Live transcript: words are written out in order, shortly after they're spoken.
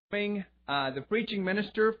The preaching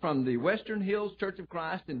minister from the Western Hills Church of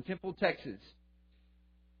Christ in Temple, Texas.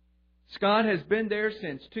 Scott has been there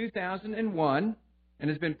since 2001 and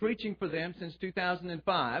has been preaching for them since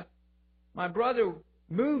 2005. My brother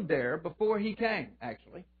moved there before he came,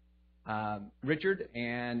 actually, Richard,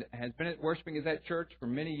 and has been worshiping at that church for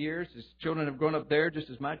many years. His children have grown up there just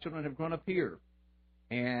as my children have grown up here.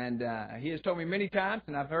 And he has told me many times,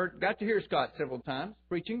 and I've got to hear Scott several times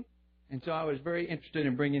preaching, and so I was very interested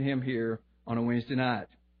in bringing him here on a Wednesday night.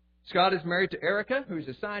 Scott is married to Erica, who's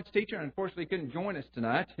a science teacher, and unfortunately couldn't join us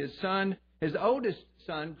tonight. His oldest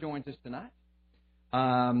son, joins us tonight.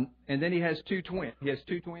 And then he has two twins. He has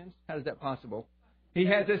two twins? How is that possible? He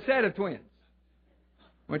has a set of twins,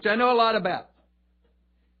 which I know a lot about.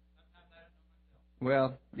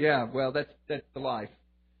 Well, yeah, that's the life.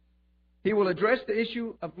 He will address the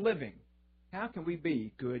issue of living. How can we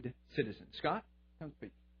be good citizens? Scott, come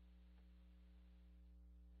speak.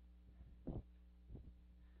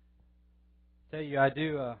 Tell you, I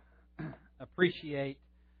do appreciate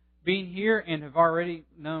being here and have already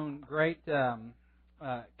known great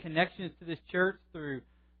connections to this church through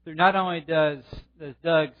not only does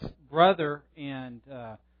Doug's brother and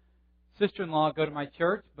sister-in-law go to my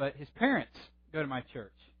church, but his parents go to my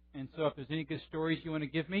church. And so if there's any good stories you want to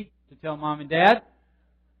give me to tell Mom and Dad,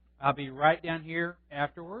 I'll be right down here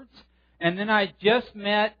afterwards. And then I just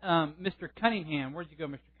met Mr. Cunningham. Where'd you go,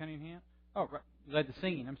 Mr. Cunningham? Oh, right. You led the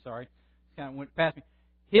singing. I'm sorry. Kind of went past me.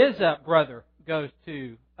 His brother goes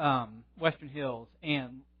to Western Hills,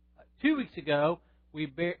 and 2 weeks ago we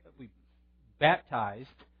baptized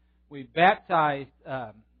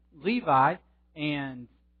Levi, and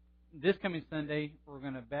this coming Sunday we're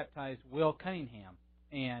going to baptize Will Cunningham,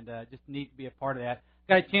 and just need to be a part of that.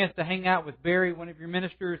 Got a chance to hang out with Barry, one of your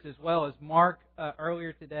ministers, as well as Mark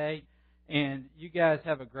earlier today, and you guys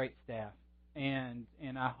have a great staff, and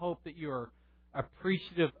I hope that you are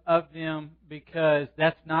appreciative of them, because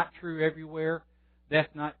that's not true everywhere. That's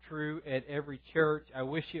not true at every church. I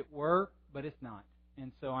wish it were, but it's not.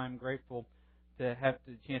 And so I'm grateful to have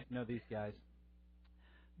the chance to know these guys.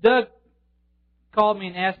 Doug called me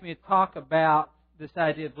and asked me to talk about this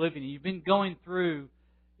idea of living. You've been going through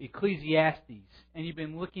Ecclesiastes, and you've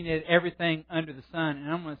been looking at everything under the sun, and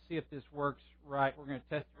I'm going to see if this works right. We're going to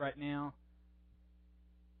test it right now.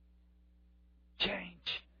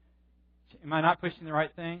 Change. Am I not pushing the right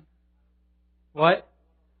thing? What?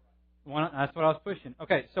 That's what I was pushing.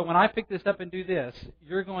 Okay, so when I pick this up and do this,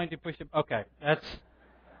 you're going to push it. Okay, that's...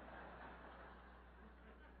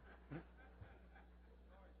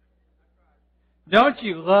 Don't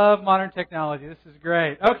you love modern technology? This is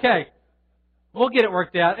great. Okay, we'll get it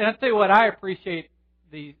worked out. And I'll tell you what, I appreciate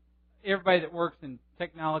everybody that works in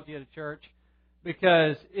technology at a church,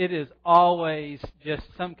 because it is always just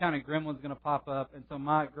some kind of gremlin's going to pop up, and so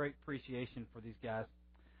my great appreciation for these guys.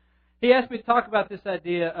 He asked me to talk about this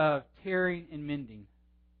idea of tearing and mending,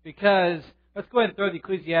 because, let's go ahead and throw the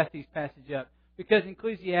Ecclesiastes passage up, because in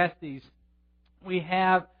Ecclesiastes, we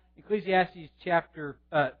have, Ecclesiastes chapter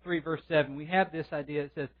 3, verse 7, we have this idea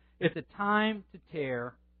that says, it's a time to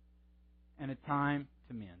tear and a time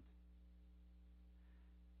to mend.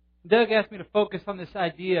 Doug asked me to focus on this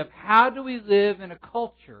idea of how do we live in a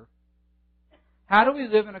culture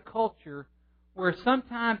where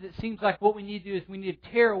sometimes it seems like what we need to do is we need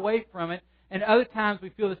to tear away from it, and other times we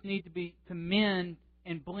feel this need to mend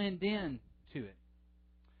and blend in to it.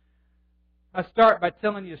 I'll start by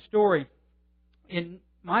telling you a story.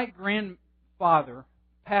 My grandfather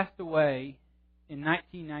passed away in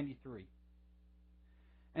 1993.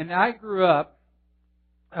 And I grew up,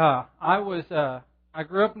 I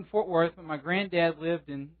grew up in Fort Worth, but my granddad lived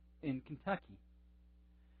in Kentucky.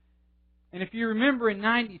 And if you remember, in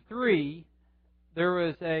 93, there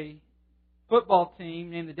was a football team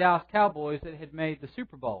named the Dallas Cowboys that had made the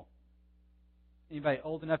Super Bowl. Anybody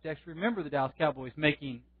old enough to actually remember the Dallas Cowboys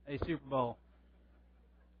making a Super Bowl?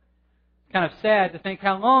 It's kind of sad to think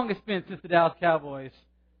how long it's been since the Dallas Cowboys.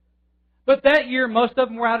 But that year, most of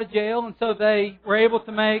them were out of jail, and so they were able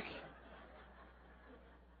to make...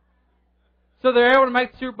 So they're able to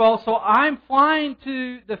make the Super Bowl. So I'm flying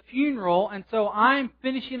to the funeral, and so I'm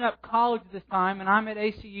finishing up college this time, and I'm at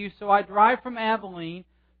ACU. So I drive from Abilene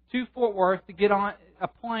to Fort Worth to get on a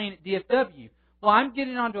plane at DFW. Well, I'm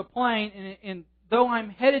getting onto a plane, and though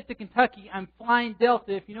I'm headed to Kentucky, I'm flying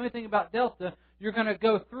Delta. If you know anything about Delta, you're going to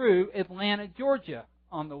go through Atlanta, Georgia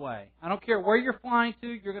on the way. I don't care where you're flying to,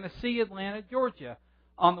 you're going to see Atlanta, Georgia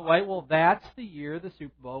on the way. Well, that's the year the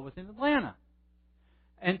Super Bowl was in Atlanta.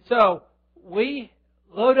 And so we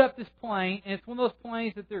load up this plane, and it's one of those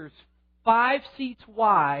planes that there's 5 seats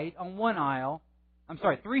wide on one aisle. I'm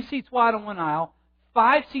sorry, 3 seats wide on one aisle,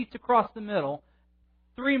 5 seats across the middle,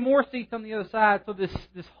 3 more seats on the other side. So this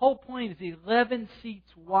whole plane is 11 seats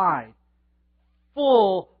wide,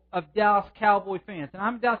 full of Dallas Cowboy fans. And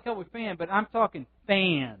I'm a Dallas Cowboy fan, but I'm talking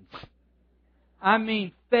fans. I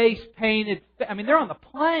mean, face-painted. I mean, they're on the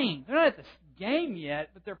plane. They're not at the game yet,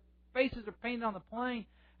 but their faces are painted on the plane,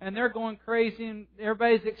 and they're going crazy, and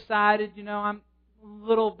everybody's excited. You know, I'm a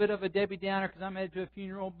little bit of a Debbie Downer because I'm headed to a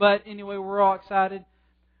funeral, but anyway, we're all excited.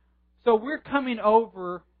 So we're coming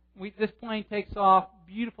over. This plane takes off.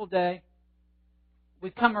 Beautiful day. We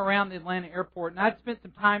come around the Atlanta airport, and I'd spent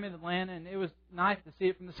some time in Atlanta, and it was nice to see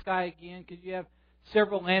it from the sky again because you have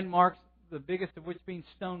several landmarks, the biggest of which being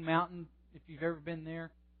Stone Mountain, if you've ever been there.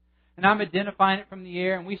 And I'm identifying it from the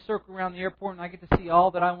air, and we circle around the airport, and I get to see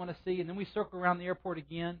all that I want to see, and then we circle around the airport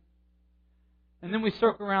again. And then we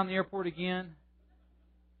circle around the airport again.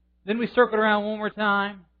 Then we circle around one more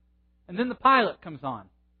time, and then the pilot comes on.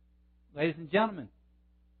 Ladies and gentlemen,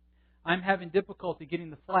 I'm having difficulty getting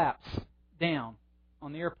the flaps down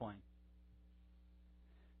on the airplane.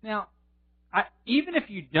 Now, even if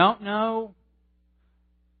you don't know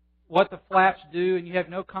what the flaps do and you have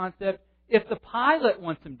no concept, if the pilot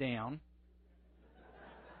wants them down,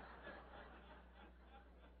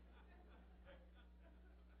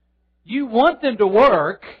 you want them to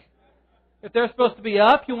work. If they're supposed to be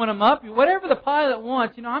up, you want them up. Whatever the pilot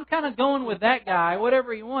wants, you know, I'm kind of going with that guy.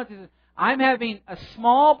 Whatever he wants. He says, I'm having a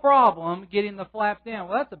small problem getting the flaps down.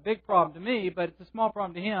 Well, that's a big problem to me, but it's a small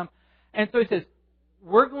problem to him. And so he says,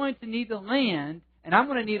 we're going to need to land, and I'm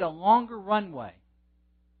going to need a longer runway.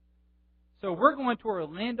 So we're going to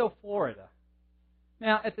Orlando, Florida.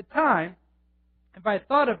 Now, at the time, if I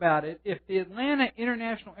thought about it, if the Atlanta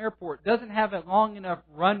International Airport doesn't have a long enough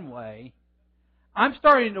runway, I'm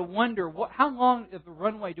starting to wonder, how long of a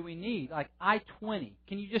runway do we need? Like I-20.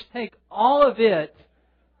 Can you just take all of it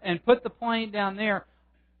and put the plane down there?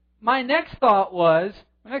 My next thought was,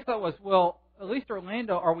 well, at least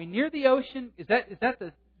Orlando, are we near the ocean? Is that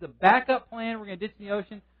the backup plan? We're going to ditch the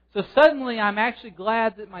ocean? So suddenly I'm actually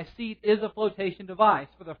glad that my seat is a flotation device.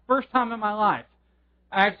 For the first time in my life,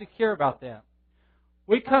 I actually care about that.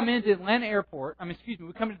 We come into the Orlando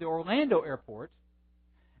airport,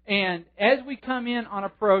 and as we come in on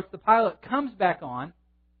approach, the pilot comes back on,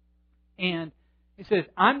 and he says,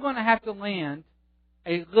 I'm going to have to land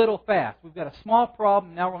a little fast. We've got a small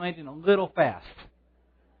problem, now we're landing a little fast.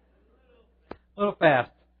 A little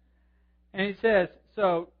fast. And he says,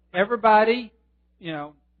 so everybody, you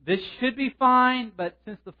know, this should be fine, but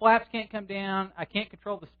since the flaps can't come down, I can't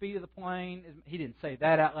control the speed of the plane. He didn't say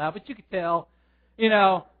that out loud, but you could tell, you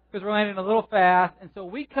know, because we're landing a little fast. And so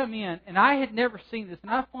we come in, and I had never seen this, and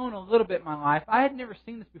I've flown a little bit in my life. I had never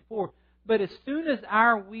seen this before, but as soon as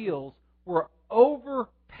our wheels were over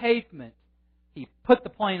pavement, he put the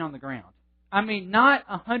plane on the ground. I mean, not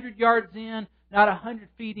 100 yards in, not 100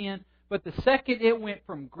 feet in, but the second it went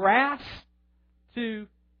from grass to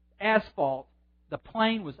asphalt, the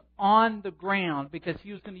plane was on the ground because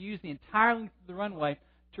he was going to use the entire length of the runway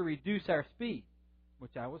to reduce our speed,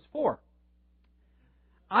 which I was for.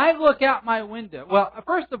 I look out my window. Well,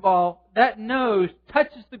 first of all, that nose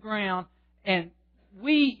touches the ground, and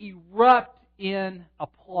we erupt in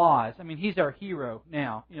applause. I mean, he's our hero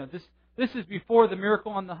now. You know, this is before the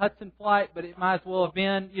Miracle on the Hudson flight, but it might as well have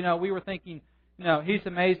been. You know, we were thinking, you know, he's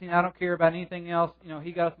amazing. I don't care about anything else. You know,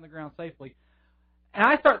 he got us on the ground safely. And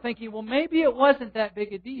I start thinking, well, maybe it wasn't that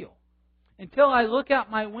big a deal. Until I look out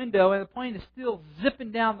my window and the plane is still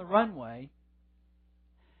zipping down the runway.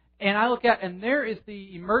 And I look out and there is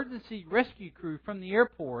the emergency rescue crew from the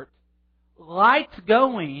airport. Lights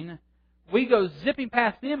going. We go zipping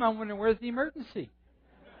past them. I'm wondering, where's the emergency?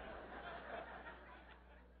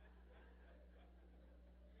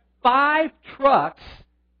 5 trucks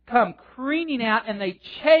come careening out and they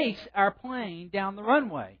chase our plane down the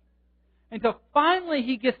runway. Until finally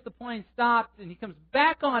he gets the plane stopped and he comes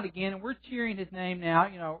back on again and we're cheering his name now.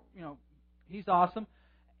 You know, he's awesome.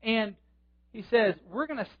 And he says, we're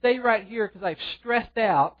going to stay right here because I've stressed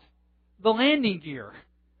out the landing gear.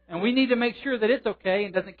 And we need to make sure that it's okay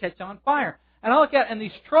and doesn't catch on fire. And I look out and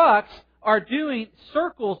these trucks are doing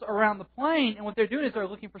circles around the plane. And what they're doing is they're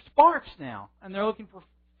looking for sparks now. And they're looking for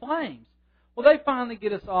flames. Well, they finally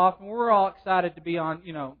get us off and we're all excited to be on,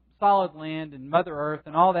 you know, solid land and Mother Earth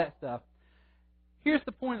and all that stuff. Here's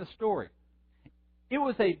the point of the story. It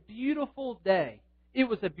was a beautiful day. It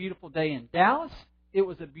was a beautiful day in Dallas. It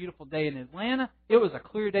was a beautiful day in Atlanta. It was a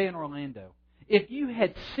clear day in Orlando. If you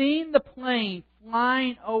had seen the plane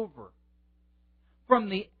flying over from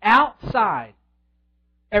the outside,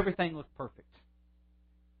 everything looked perfect.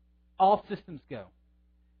 All systems go.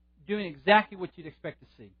 Doing exactly what you'd expect to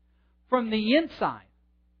see. from the inside.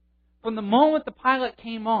 From the moment the pilot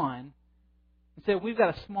came on and said, we've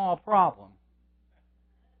got a small problem,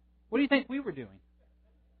 what do you think we were doing?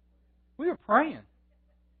 We were praying.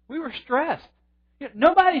 We were stressed.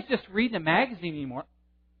 Nobody's just reading a magazine anymore.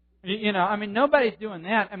 Nobody's doing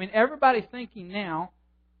that. Everybody's thinking now,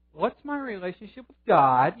 what's my relationship with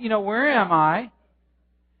God? Where am I?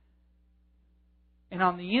 And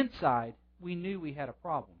on the inside, we knew we had a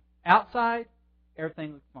problem. Outside,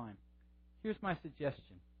 everything looked fine. Here's my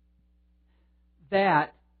suggestion.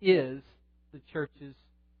 That is the church's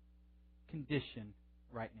condition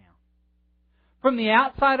right now. From the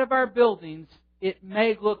outside of our buildings, it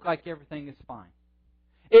may look like everything is fine.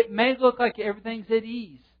 It may look like everything's at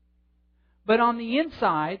ease. But on the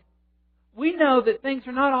inside, we know that things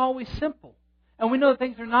are not always simple. And we know that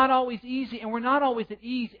things are not always easy, and we're not always at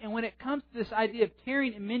ease. And when it comes to this idea of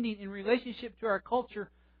tearing and mending in relationship to our culture,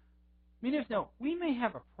 we may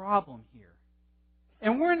have a problem here.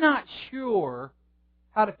 And we're not sure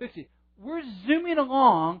how to fix it. We're zooming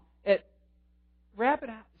along at rapid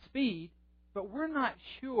speed, but we're not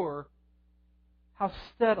sure how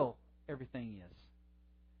settled everything is.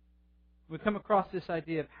 We come across this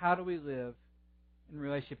idea of how do we live in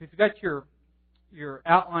relationship. If you've got your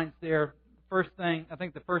outlines there, first thing, I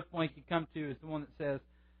think the first point you come to is the one that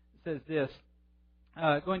says this. Go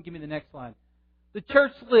ahead and give me the next slide. The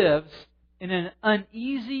church lives in an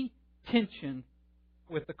uneasy tension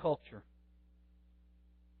with the culture.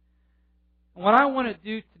 And what I want to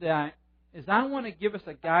do today is I want to give us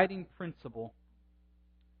a guiding principle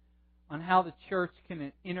on how the church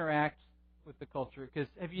can interact with the culture. Because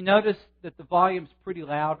have you noticed that the volume's pretty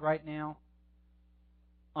loud right now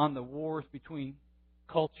on the wars between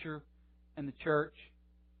culture and the church?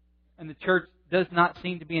 And the church does not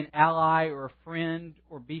seem to be an ally or a friend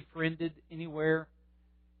or befriended anywhere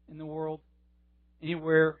in the world,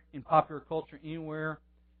 anywhere in popular culture, anywhere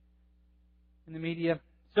in the media.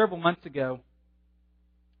 Several months ago,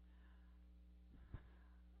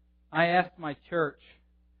 I asked my church,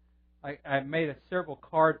 I made several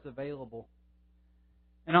cards available.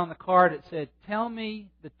 And on the card it said, tell me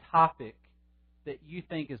the topic that you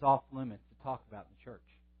think is off limits to talk about in the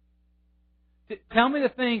church. Tell me the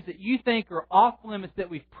things that you think are off limits that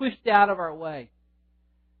we've pushed out of our way.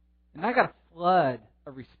 And I got a flood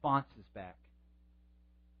of responses back.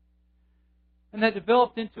 And that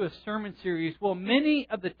developed into a sermon series. Well, many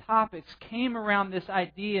of the topics came around this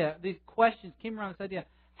idea, these questions came around this idea.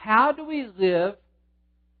 How do we live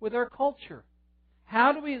with our culture?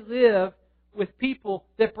 How do we live with people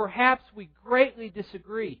that perhaps we greatly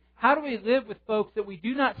disagree? How do we live with folks that we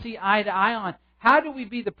do not see eye to eye on? How do we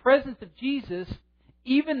be the presence of Jesus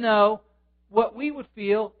even though what we would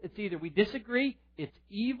feel, it's either we disagree, it's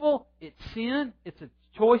evil, it's sin, it's a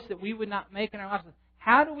choice that we would not make in our lives.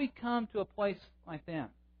 How do we come to a place like that?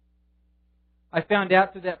 I found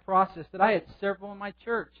out through that process that I had several in my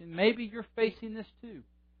church, and maybe you're facing this too.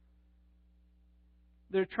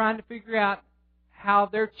 They're trying to figure out how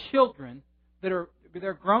their children, their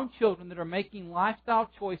grown children that are making lifestyle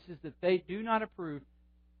choices that they do not approve,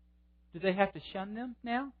 do they have to shun them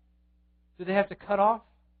now? Do they have to cut off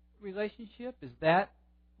relationship? Is that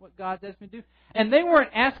what God's asked me to do? And they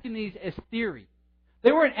weren't asking these as theory.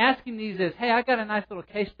 They weren't asking these as, hey, I got a nice little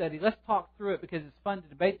case study. Let's talk through it because it's fun to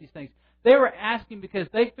debate these things. They were asking because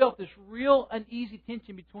they felt this real uneasy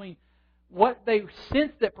tension between what they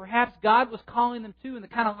sensed that perhaps God was calling them to and the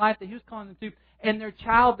kind of life that He was calling them to, and their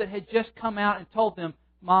child that had just come out and told them,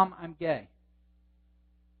 Mom, I'm gay.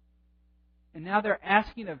 And now they're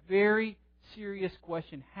asking a very serious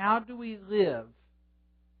question. How do we live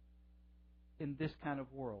in this kind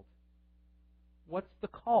of world? What's the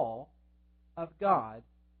call of God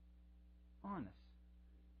on us?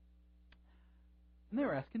 And they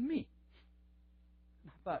were asking me.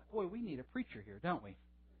 And I thought, boy, we need a preacher here, don't we?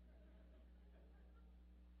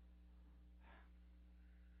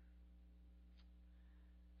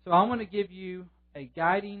 So I want to give you a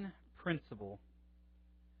guiding principle.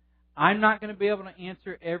 I'm not going to be able to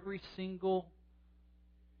answer every single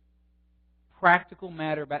practical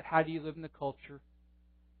matter about how do you live in the culture.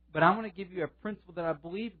 But I want to give you a principle that I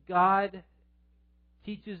believe God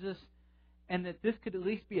teaches us, and that this could at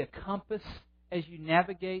least be a compass as you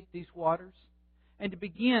navigate these waters. And to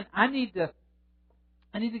begin, I need to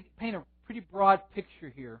paint a pretty broad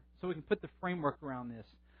picture here so we can put the framework around this.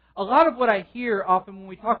 A lot of what I hear often when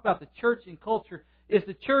we talk about the church and culture is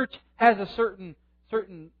the church has a certain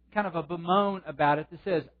kind of a bemoan about it that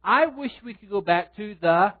says, I wish we could go back to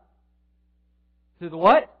the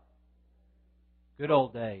what? Good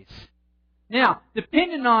old days. Now,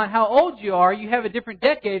 depending on how old you are, you have a different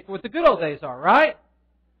decade for what the good old days are, right?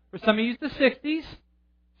 For some of you, it's the 60s.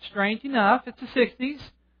 Strange enough, it's the 60s.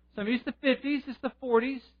 Some of you, it's the 50s. It's the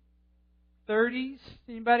 40s. 30s.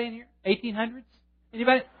 Anybody in here? 1800s?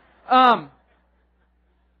 Anybody?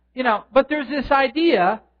 But there's this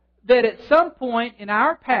idea that at some point in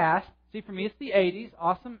our past, see, for me it's the 80s,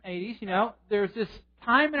 awesome 80s, there's this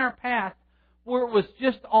time in our past where it was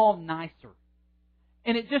just all nicer.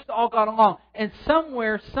 And it just all got along. And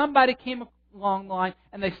somewhere, somebody came along the line,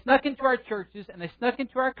 and they snuck into our churches, and they snuck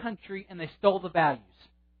into our country, and they stole the values.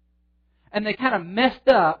 And they kind of messed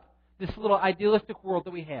up this little idealistic world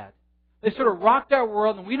that we had. They sort of rocked our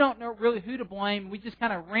world, and we don't know really who to blame. We just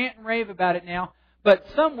kind of rant and rave about it now. But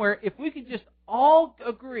somewhere, if we could just all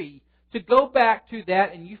agree to go back to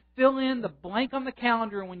that, and you fill in the blank on the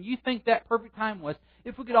calendar and when you think that perfect time was,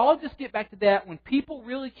 if we could all just get back to that when people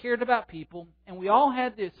really cared about people, and we all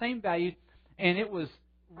had the same values, and it was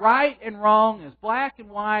right and wrong, it was black and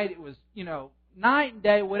white, it was, night and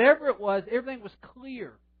day, whatever it was, everything was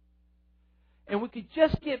clear. And we could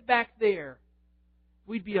just get back there,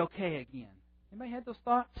 we'd be okay again. Anybody had those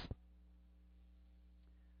thoughts?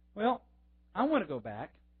 Well, I want to go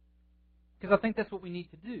back because I think that's what we need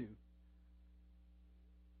to do.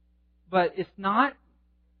 But it's not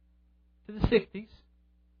to the 60s,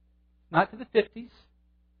 not to the 50s,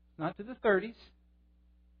 not to the 30s,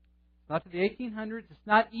 not to the 1800s, it's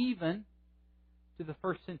not even to the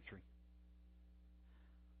first century.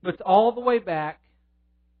 But it's all the way back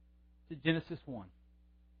to Genesis 1.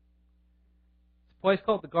 It's a place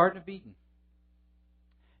called the Garden of Eden.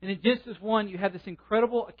 And in Genesis 1, you have this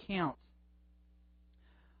incredible account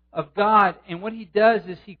of God. And what He does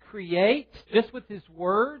is He creates, just with His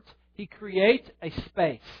words, He creates a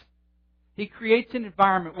space. He creates an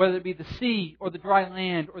environment, whether it be the sea or the dry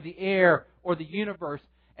land or the air or the universe.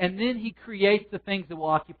 And then He creates the things that will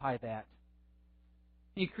occupy that.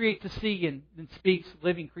 He creates the sea and then speaks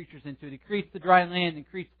living creatures into it. He creates the dry land and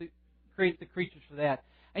creates the creatures for that.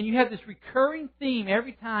 And you have this recurring theme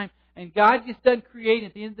every time, and God gets done creating.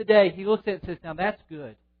 At the end of the day, He looks at it and says, now that's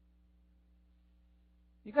good.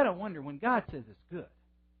 You've got to wonder, when God says it's good,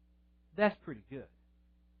 that's pretty good.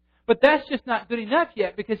 But that's just not good enough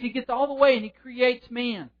yet, because He gets all the way and He creates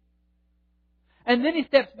man. And then He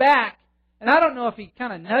steps back, and I don't know if He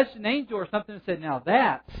kind of nudged an angel or something and said, now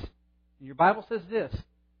that's, and your Bible says this,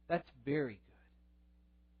 that's very good.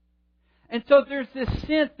 And so there's this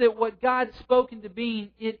sense that what God's spoken to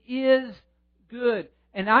being, it is good.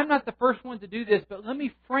 And I'm not the first one to do this, but let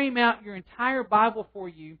me frame out your entire Bible for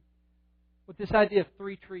you with this idea of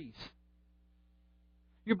three trees.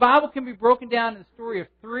 Your Bible can be broken down in the story of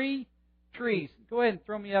three trees. Go ahead and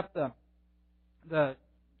throw me up the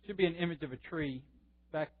should be an image of a tree.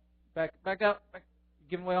 Back up.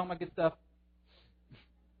 Giving away all my good stuff.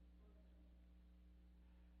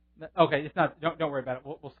 Okay, it's not. Don't worry about it.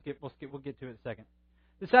 We'll skip. We'll get to it in a second.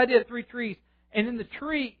 This idea of three trees, and in the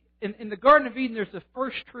tree in the Garden of Eden, there's the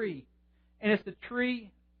first tree, and it's the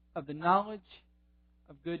tree of the knowledge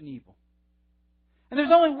of good and evil. And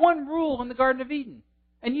there's only one rule in the Garden of Eden,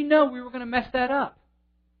 and we were going to mess that up.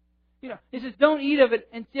 It says don't eat of it,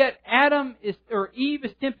 and yet Eve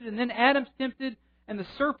is tempted, and then Adam's tempted, and the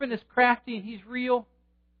serpent is crafty and he's real.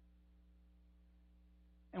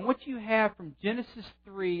 And what you have from Genesis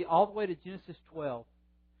 3 all the way to Genesis 12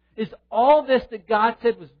 is all this that God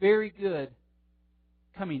said was very good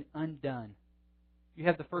coming undone. You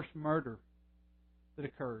have the first murder that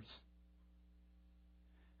occurs.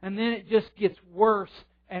 And then it just gets worse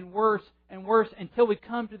and worse and worse until we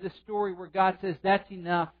come to this story where God says that's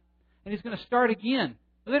enough. And He's going to start again,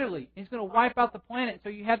 literally. He's going to wipe out the planet. So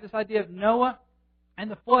you have this idea of Noah and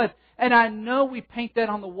the flood. And I know we paint that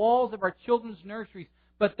on the walls of our children's nurseries.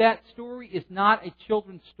 But that story is not a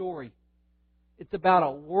children's story. It's about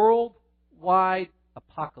a worldwide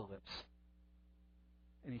apocalypse.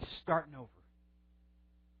 And He's starting over.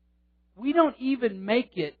 We don't even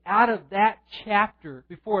make it out of that chapter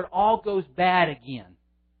before it all goes bad again.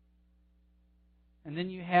 And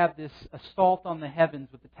then you have this assault on the heavens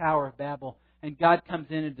with the Tower of Babel. And God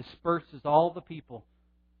comes in and disperses all the people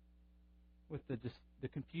with the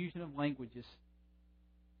confusion of languages.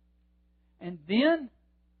 And then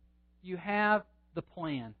you have the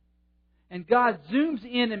plan. And God zooms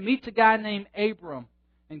in and meets a guy named Abram.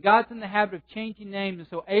 And God's in the habit of changing names. And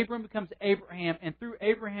so Abram becomes Abraham. And through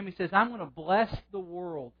Abraham, He says, I'm going to bless the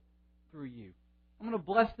world through you. I'm going to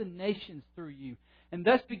bless the nations through you. And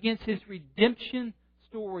thus begins His redemption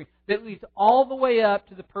story that leads all the way up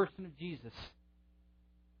to the person of Jesus.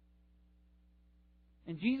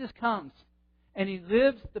 And Jesus comes. And He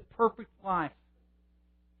lives the perfect life.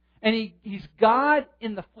 And He's God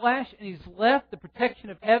in the flesh, and He's left the protection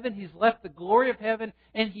of heaven, He's left the glory of heaven,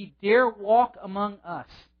 and He dare walk among us.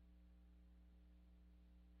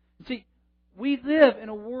 See, we live in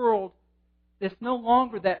a world that's no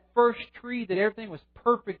longer that first tree that everything was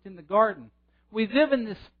perfect in the garden. We live in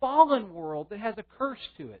this fallen world that has a curse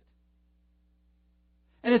to it.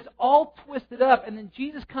 And it's all twisted up, and then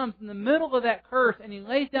Jesus comes in the middle of that curse, and He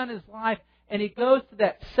lays down His life, and He goes to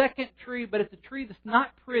that second tree, but it's a tree that's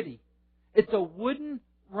not pretty. It's a wooden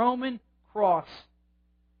Roman cross.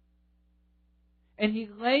 And He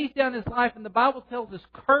lays down His life, and the Bible tells us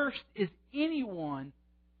cursed is anyone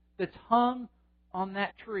that's hung on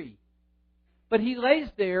that tree. But He lays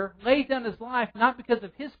down His life, not because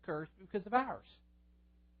of His curse, but because of ours.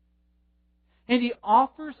 And He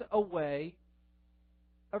offers a way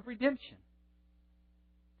of redemption.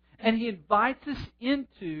 And He invites us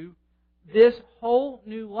into this whole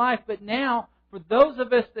new life. But now, for those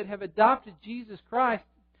of us that have adopted Jesus Christ,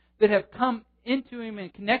 that have come into Him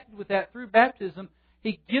and connected with that through baptism,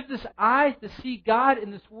 He gives us eyes to see God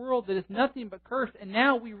in this world that is nothing but cursed. And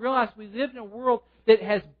now we realize we live in a world that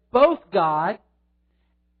has both God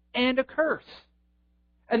and a curse.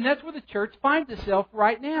 And that's where the church finds itself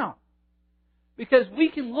right now. Because we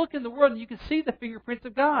can look in the world and you can see the fingerprints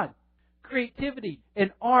of God. Creativity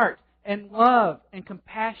and art and love and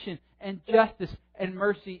compassion and justice and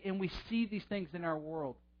mercy. And we see these things in our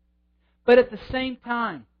world. But at the same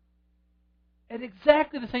time, at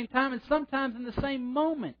exactly the same time, and sometimes in the same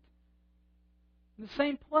moment, in the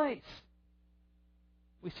same place,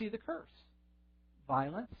 we see the curse.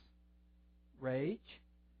 Violence, rage,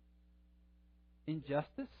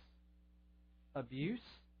 injustice, abuse,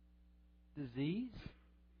 disease,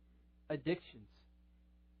 addictions.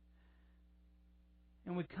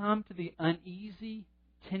 And we come to the uneasy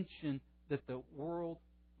tension that the world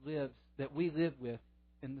lives, that we live with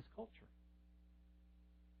in this culture.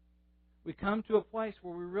 We come to a place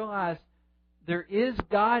where we realize there is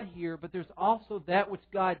God here, but there's also that which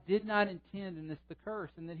God did not intend, and it's the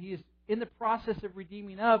curse, and that He is in the process of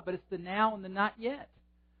redeeming of, but it's the now and the not yet.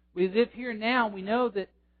 We live here now, and we know that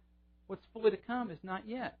what's fully to come is not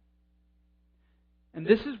yet. And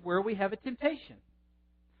this is where we have a temptation.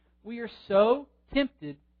 We are so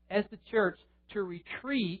tempted as the church to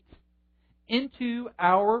retreat into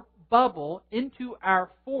our bubble, into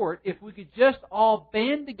our fort, if we could just all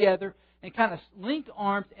band together and kind of link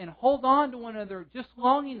arms and hold on to one another just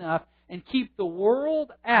long enough and keep the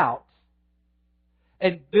world out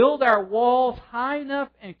and build our walls high enough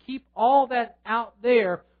and keep all that out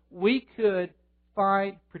there, we could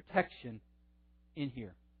find protection in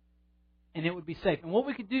here. And it would be safe. And what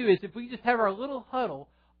we could do is, if we just have our little huddle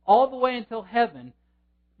all the way until heaven,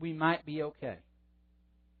 we might be okay.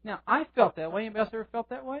 Now, I felt that way. Anybody else ever felt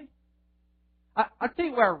that way? I'll tell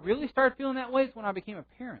you where I really started feeling that way is when I became a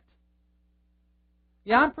parent.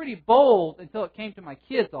 Yeah, I'm pretty bold until it came to my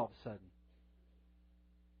kids all of a sudden.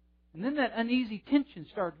 And then that uneasy tension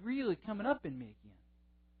started really coming up in me again.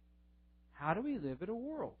 How do we live in a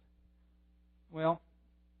world? Well,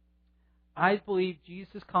 I believe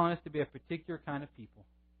Jesus is calling us to be a particular kind of people.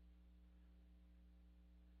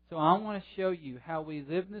 So I want to show you how we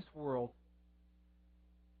live in this world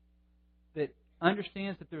that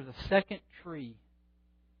understands that there's a second tree.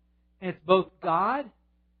 And it's both God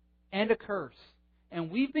and a curse. And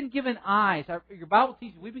we've been given eyes. Your Bible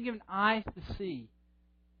teaches we've been given eyes to see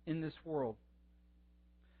in this world.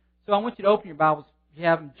 So I want you to open your Bibles. You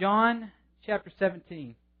have them. John chapter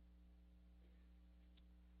 17.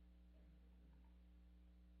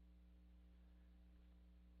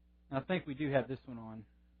 I think we do have this one on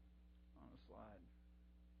the slide.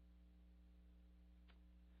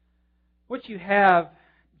 What you have,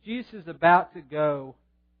 Jesus is about to go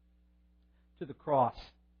to the cross.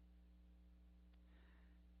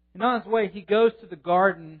 And on his way, He goes to the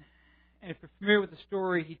garden, and if you're familiar with the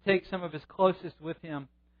story, He takes some of His closest with Him.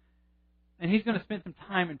 And He's going to spend some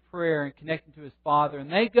time in prayer and connecting to His Father. And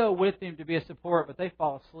they go with Him to be a support, but they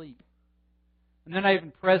fall asleep. And they're not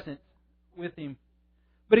even present with Him.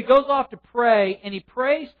 But He goes off to pray, and He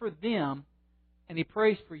prays for them, and He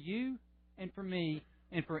prays for you and for me,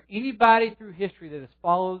 and for anybody through history that has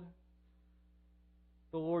followed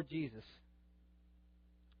the Lord Jesus.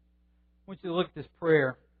 I want you to look at this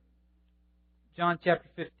prayer. John chapter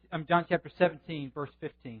 17, verse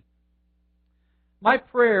 15. My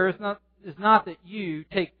prayer is not that you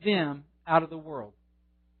take them out of the world.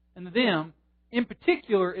 And the them, in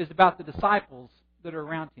particular, is about the disciples that are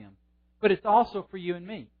around Him. But it's also for you and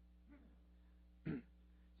me.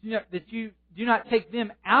 That you do not take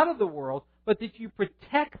them out of the world, but that you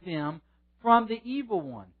protect them from the evil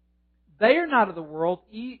one. They are not of the world,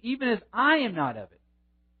 even as I am not of it.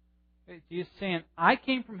 Okay, Jesus saying, I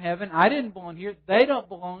came from heaven. I didn't belong here. They don't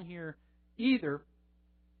belong here either.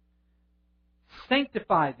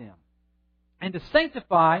 Sanctify them. And to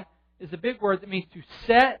sanctify is a big word that means to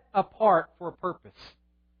set apart for a purpose.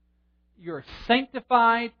 You're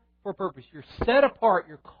sanctified for a purpose. You're set apart.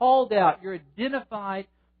 You're called out. You're identified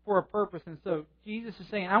for a purpose. And so Jesus is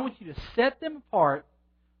saying, I want you to set them apart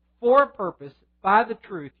for a purpose by the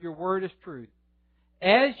truth. Your word is truth.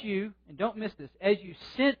 As you, and don't miss this, as you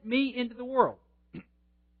sent me into the world,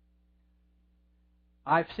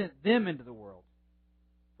 I've sent them into the world.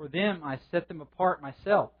 For them I set them apart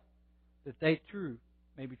myself, that they too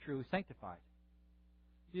may be truly sanctified.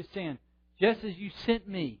 He's saying, just as you sent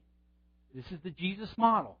me, this is the Jesus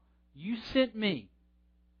model. You sent me.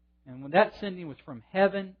 And when that sending was from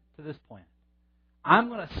heaven to this planet, I'm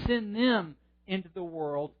going to send them into the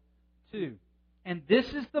world too. And this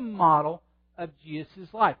is the model of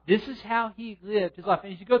Jesus' life. This is how He lived His life.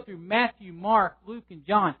 And as you go through Matthew, Mark, Luke, and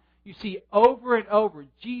John, you see over and over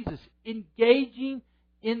Jesus engaging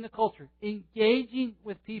in the culture, engaging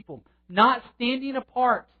with people, not standing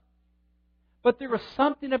apart. But there was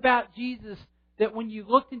something about Jesus that when you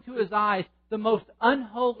looked into His eyes, the most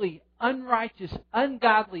unholy, unrighteous,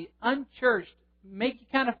 ungodly, unchurched, make you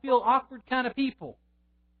kind of feel awkward kind of people,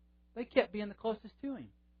 they kept being the closest to Him.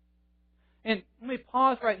 And let me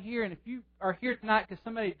pause right here, and if you are here tonight because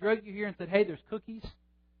somebody drugged you here and said, hey, there's cookies,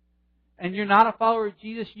 and you're not a follower of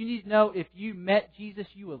Jesus, you need to know if you met Jesus,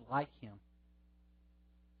 you would like Him.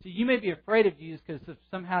 So you may be afraid of Jesus because if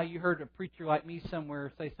somehow you heard a preacher like me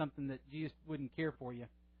somewhere say something that Jesus wouldn't care for you.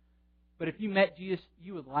 But if you met Jesus,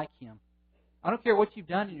 you would like Him. I don't care what you've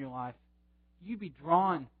done in your life. You'd be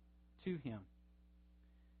drawn to Him.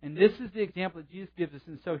 And this is the example that Jesus gives us.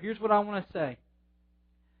 And so here's what I want to say.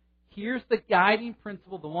 Here's the guiding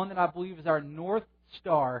principle, the one that I believe is our North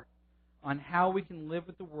Star on how we can live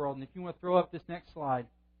with the world. And if you want to throw up this next slide,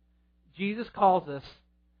 Jesus calls us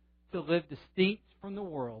to live distinct from the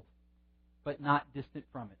world, but not distant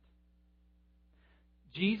from it.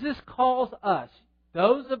 Jesus calls us,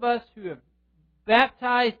 those of us who have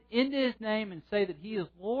baptized into His name and say that He is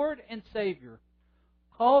Lord and Savior,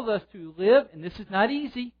 calls us to live, and this is not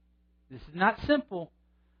easy, this is not simple,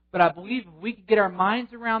 but I believe if we could get our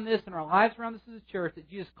minds around this and our lives around this as a church, that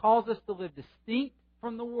Jesus calls us to live distinct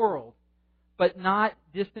from the world, but not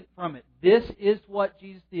distant from it. This is what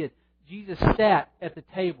Jesus did. Jesus sat at the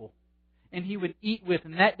table, and He would eat with.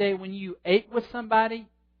 And that day when you ate with somebody,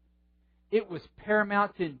 it was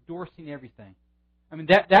paramount to endorsing everything. I mean,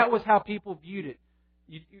 that was how people viewed it.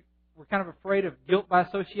 You were kind of afraid of guilt by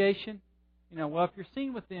association. You know, well, if you're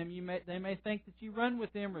seen with them, they may think that you run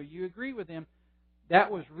with them or you agree with them. That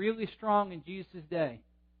was really strong in Jesus' day.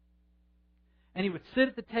 And He would sit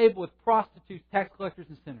at the table with prostitutes, tax collectors,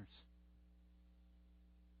 and sinners.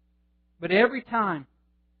 But every time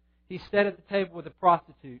He sat at the table with a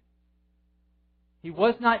prostitute, He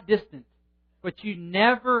was not distant. But you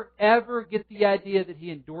never, ever get the idea that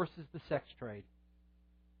He endorses the sex trade.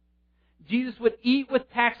 Jesus would eat with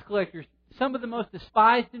tax collectors, some of the most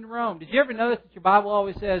despised in Rome. Did you ever notice that your Bible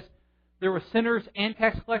always says there were sinners and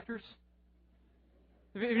tax collectors?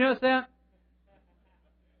 Have you noticed that?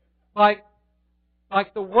 Like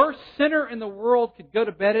the worst sinner in the world could go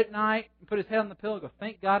to bed at night and put his head on the pillow and go,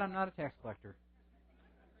 thank God I'm not a tax collector.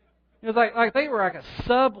 It was like they were like a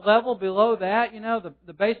sub-level below that,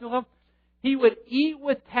 the basement level. He would eat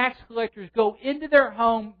with tax collectors, go into their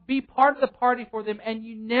home, be part of the party for them, and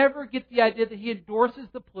you never get the idea that He endorses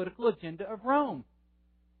the political agenda of Rome.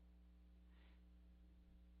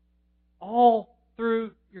 All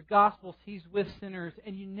through your Gospels, He's with sinners,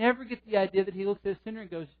 and you never get the idea that He looks at a sinner and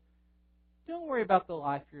goes, don't worry about the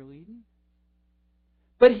life you're leading.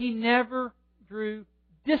 But He never drew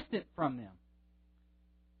distant from them.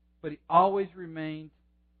 But He always remained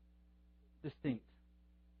distinct.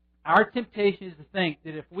 Our temptation is to think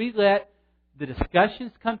that if we let the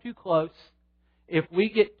discussions come too close, if we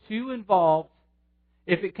get too involved,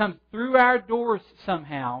 if it comes through our doors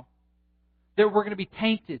somehow, that we're going to be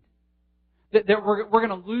tainted. That we're going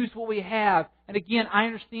to lose what we have. And again, I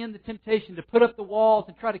understand the temptation to put up the walls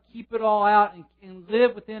and try to keep it all out and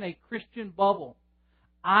live within a Christian bubble.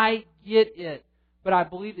 I get it. But I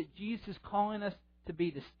believe that Jesus is calling us to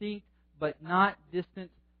be distinct but not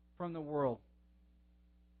distant from the world.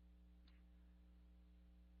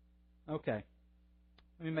 Okay.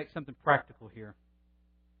 Let me make something practical here.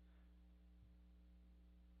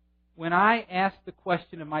 When I ask the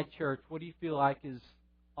question of my church, what do you feel like is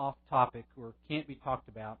off topic or can't be talked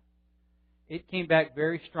about? It came back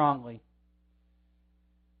very strongly.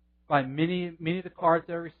 by many of the cards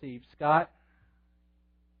that I received, Scott,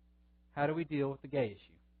 how do we deal with the gay issue?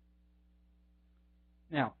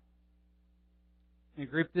 Now, in a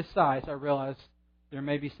group this size, I realize there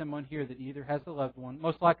may be someone here that either has a loved one,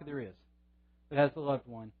 most likely there is, that has a loved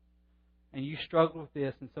one, and you struggle with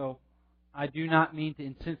this, and so I do not mean to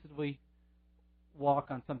insensitively walk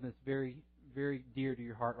on something that's very, very dear to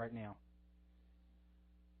your heart right now.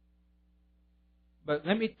 But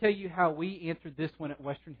let me tell you how we answered this one at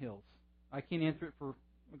Western Hills. I can't answer it for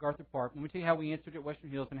MacArthur Park. Let me tell you how we answered it at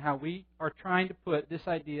Western Hills and how we are trying to put this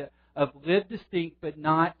idea of live distinct but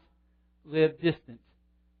not live distant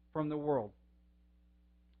from the world.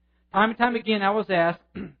 Time and time again I was asked,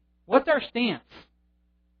 what's our stance?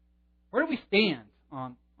 Where do we stand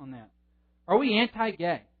on that? Are we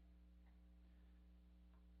anti-gay?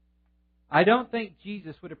 I don't think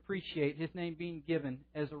Jesus would appreciate His name being given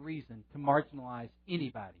as a reason to marginalize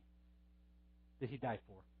anybody that He died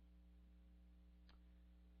for.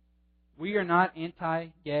 We are not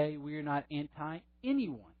anti-gay. We are not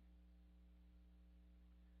anti-anyone.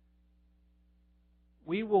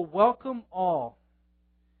 We will welcome all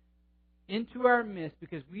into our midst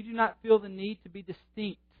because we do not feel the need to be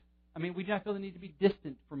distinct. We do not feel the need to be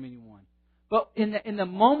distant from anyone. But in the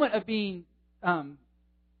moment of being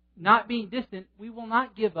not being distant, we will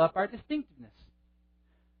not give up our distinctiveness.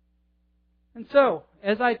 And so,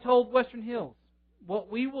 as I told Western Hills,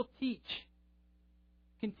 what we will teach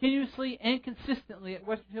continuously and consistently at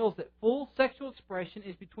Western Hills that full sexual expression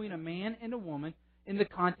is between a man and a woman in the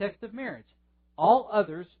context of marriage. All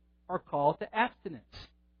others are called to abstinence.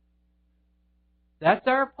 That's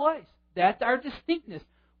our place. That's our distinctness.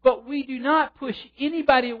 But we do not push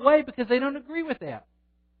anybody away because they don't agree with that.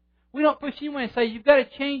 We don't push anyone and say, you've got to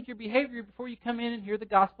change your behavior before you come in and hear the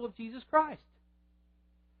gospel of Jesus Christ.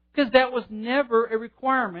 Because that was never a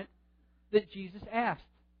requirement that Jesus asked.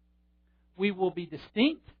 We will be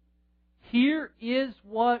distinct. Here is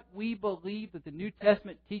what we believe that the New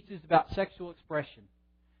Testament teaches about sexual expression.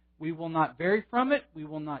 We will not vary from it. We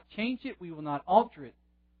will not change it. We will not alter it.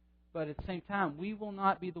 But at the same time, we will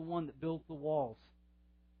not be the one that builds the walls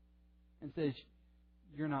and says,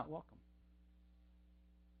 you're not welcome.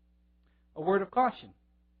 A word of caution.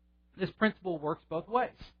 This principle works both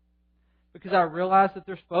ways. Because I realize that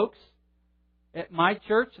there's folks at my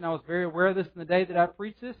church, and I was very aware of this in the day that I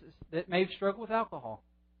preached this, that may struggle with alcohol.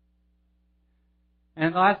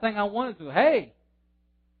 And the last thing I want to do, hey,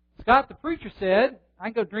 Scott the preacher said, I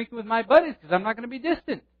can go drinking with my buddies because I'm not going to be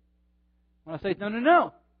distant. When I say,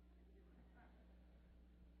 no.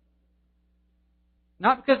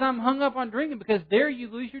 Not because I'm hung up on drinking, because there you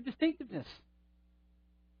lose your distinctiveness.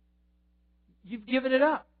 You've given it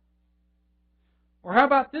up. Or how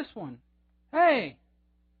about this one? Hey,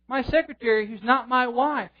 my secretary, who's not my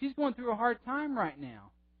wife, she's going through a hard time right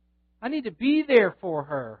now. I need to be there for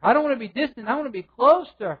her. I don't want to be distant. I want to be close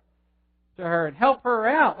to her and help her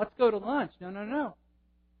out. Let's go to lunch. No.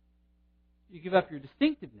 You give up your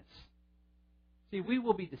distinctiveness. See, we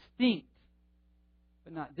will be distinct,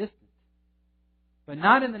 but not distant. But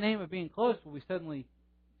not in the name of being close will we suddenly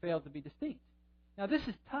fail to be distinct. Now, this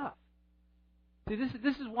is tough. See,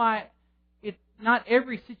 this is why not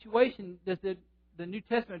every situation does the New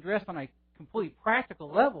Testament address on a completely practical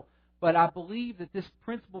level. But I believe that this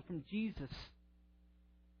principle from Jesus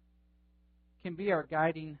can be our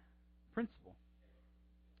guiding principle.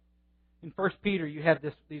 In 1 Peter, you have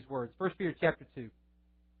these words. 1 Peter chapter 2.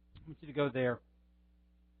 I want you to go there.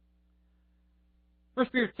 1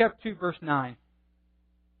 Peter chapter 2, verse 9.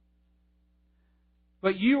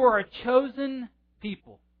 But you are a chosen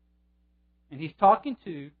people. And he's talking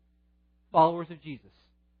to followers of Jesus.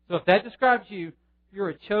 So if that describes you, you're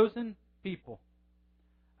a chosen people.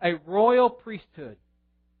 A royal priesthood.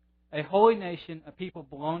 A holy nation, a people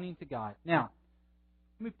belonging to God. Now,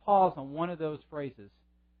 let me pause on one of those phrases.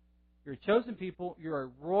 You're a chosen people. You're a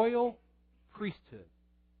royal priesthood.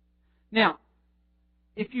 Now,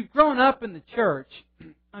 if you've grown up in the church,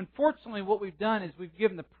 unfortunately what we've done is we've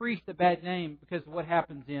given the priest a bad name because of what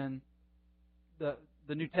happens in the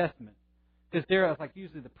New Testament. Because they're like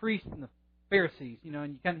usually the priests and the Pharisees, and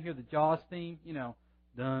you kind of hear the Jaws theme,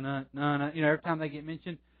 dun-na-na-na, every time they get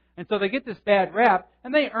mentioned. And so they get this bad rap,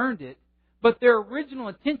 and they earned it. But their original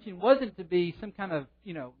intention wasn't to be some kind of,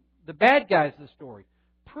 the bad guys of the story.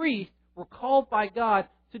 Priests were called by God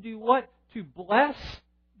to do what? To bless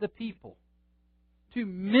the people. To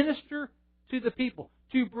minister to the people.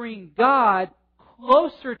 To bring God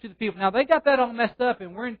closer to the people. Now, they got that all messed up,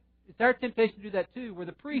 and it's our temptation to do that too, where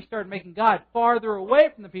the priests started making God farther away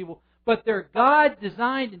from the people. But their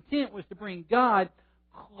God-designed intent was to bring God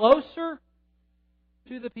closer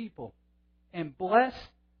to the people and bless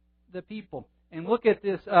the people. And look at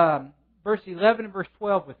this, verse 11 and verse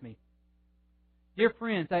 12 with me. Dear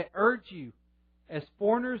friends, I urge you, as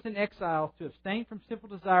foreigners and exiles, to abstain from sinful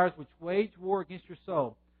desires which wage war against your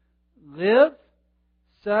soul. Live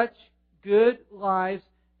such good lives,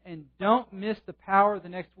 and don't miss the power of the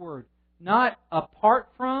next word. Not apart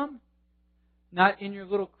from, not in your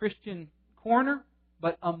little Christian corner,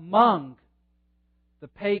 but among the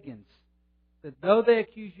pagans, that though they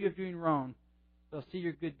accuse you of doing wrong, they'll see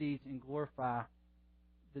your good deeds and glorify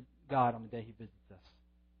God on the day He visits us.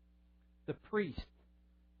 The priests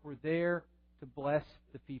were there to bless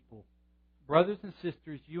the people. Brothers and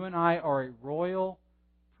sisters, you and I are a royal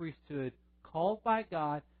priesthood called by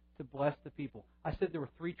God to bless the people. I said there were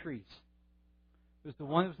 3 trees. There was the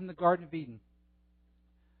one that was in the Garden of Eden.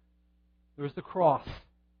 There was the cross.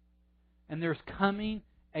 And there's coming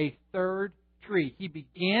a 3rd tree. He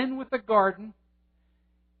began with the garden.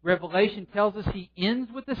 Revelation tells us He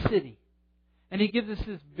ends with the city. And He gives us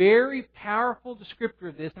this very powerful descriptor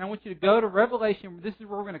of this. And I want you to go to Revelation. This is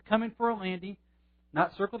where we're going to come in for a landing.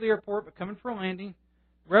 Not circle the airport, but come in for a landing.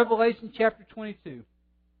 Revelation chapter 22.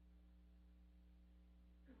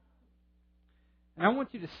 And I want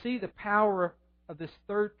you to see the power of this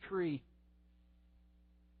 3rd tree.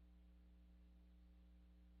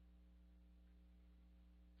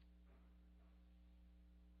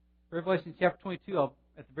 Revelation chapter 22,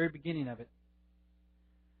 at the very beginning of it.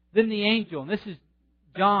 Then the angel, and this is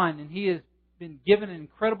John, and he has been given an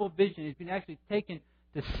incredible vision. He's been actually taken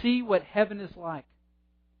to see what heaven is like.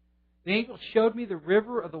 The angel showed me the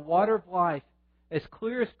river of the water of life, as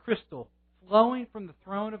clear as crystal, flowing from the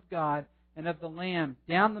throne of God and of the Lamb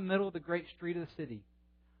down the middle of the great street of the city.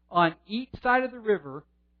 On each side of the river,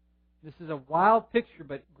 this is a wild picture,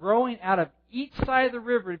 but growing out of each side of the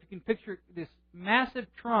river, if you can picture this massive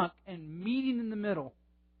trunk and meeting in the middle,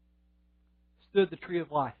 stood the tree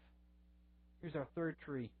of life. Here's our 3rd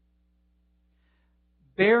tree.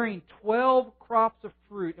 Bearing 12 crops of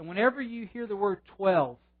fruit. And whenever you hear the word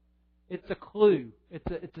 12, it's a clue. It's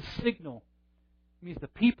a signal. It means the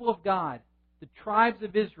people of God, the tribes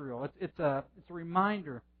of Israel. It's a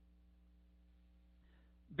reminder.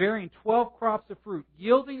 Bearing 12 crops of fruit,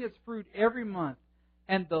 yielding its fruit every month.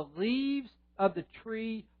 And the leaves of the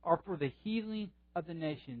tree are for the healing of the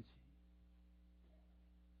nations.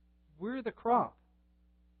 We're the crop.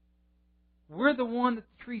 We're the one that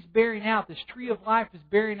the tree's bearing out. This tree of life is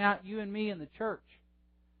bearing out you and me in the church.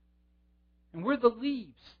 And we're the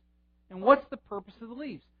leaves. And what's the purpose of the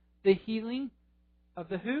leaves? The healing of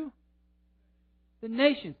the who? The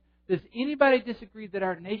nations. Does anybody disagree that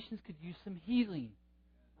our nations could use some healing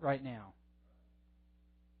right now?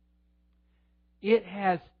 It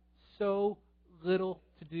has so little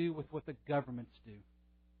to do with what the governments do.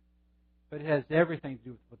 But it has everything to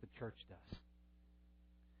do with what the church does.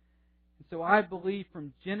 And so I believe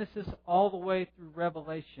from Genesis all the way through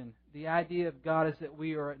Revelation, the idea of God is that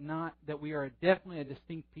we are definitely a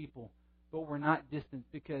distinct people, but we're not distant,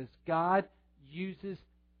 because God uses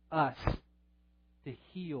us to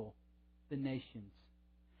heal the nations.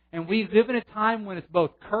 And we live in a time when it's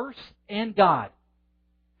both curse and God.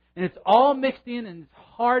 And it's all mixed in, and it's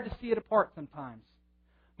hard to see it apart sometimes.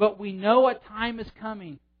 But we know a time is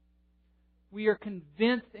coming. We are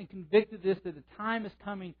convinced and convicted of this, that a time is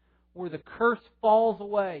coming where the curse falls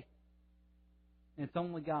away. And it's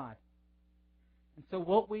only God. And so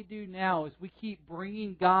what we do now is we keep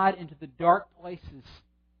bringing God into the dark places.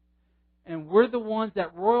 And we're the ones,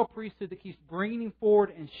 that royal priesthood, that keeps bringing Him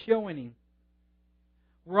forward and showing Him.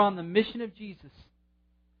 We're on the mission of Jesus.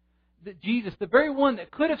 That Jesus, the very one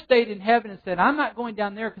that could have stayed in heaven and said, I'm not going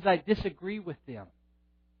down there because I disagree with them.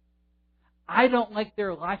 I don't like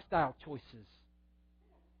their lifestyle choices,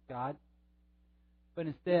 God. But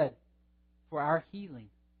instead, for our healing,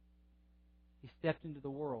 He stepped into the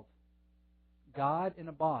world. God in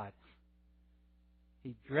a bod.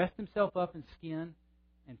 He dressed Himself up in skin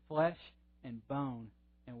and flesh and bone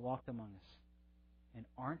and walked among us. And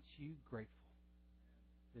aren't you grateful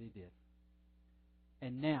that He did?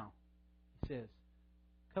 And now, He says,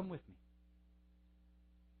 come with me.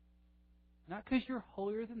 Not because you're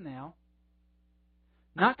holier than thou.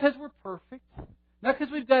 Not because we're perfect. Not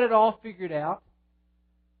because we've got it all figured out.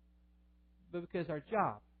 But because our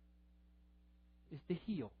job is to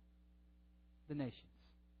heal the nations.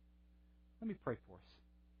 Let me pray for us.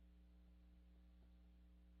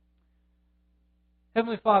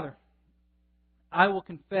 Heavenly Father, I will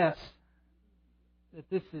confess that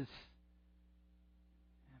this is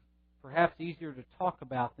perhaps easier to talk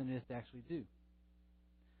about than it is to actually do.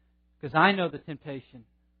 Because I know the temptation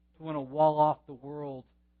to want to wall off the world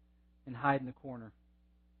and hide in the corner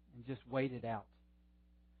and just wait it out.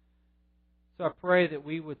 So I pray that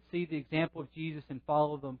we would see the example of Jesus and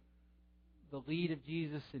follow the lead of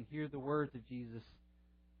Jesus and hear the words of Jesus.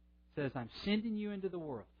 It says, I'm sending you into the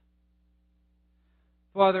world.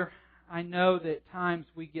 Father, I know that at times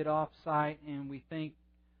we get off site and we think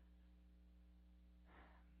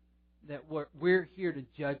that we're here to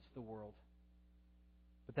judge the world.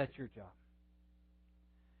 But that's your job.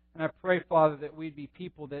 And I pray, Father, that we'd be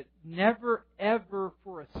people that never, ever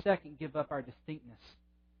for a second give up our distinctness.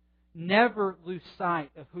 Never lose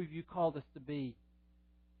sight of who you called us to be.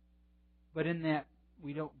 But in that,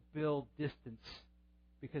 we don't build distance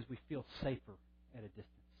because we feel safer at a distance.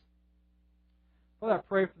 Father, I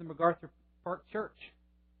pray for the MacArthur Park Church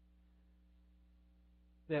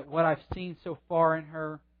that what I've seen so far in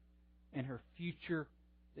her and her future,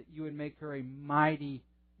 that you would make her a mighty,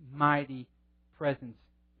 mighty presence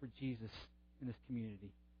for Jesus in this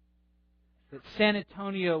community. That San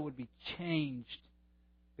Antonio would be changed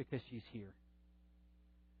because she's here.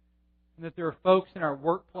 And that there are folks in our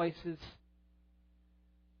workplaces,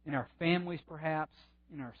 in our families perhaps,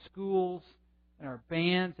 in our schools, in our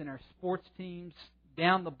bands, in our sports teams,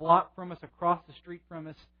 down the block from us, across the street from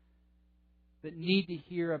us, that need to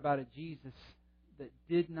hear about a Jesus that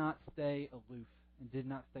did not stay aloof and did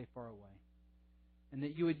not stay far away. And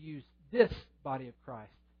that you would use this body of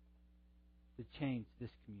Christ to change this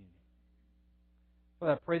community.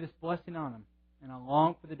 Father, I pray this blessing on them. And I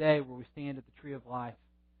long for the day where we stand at the tree of life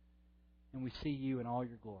and we see you in all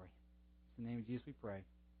your glory. In the name of Jesus we pray.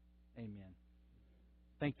 Amen.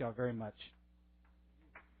 Thank you all very much.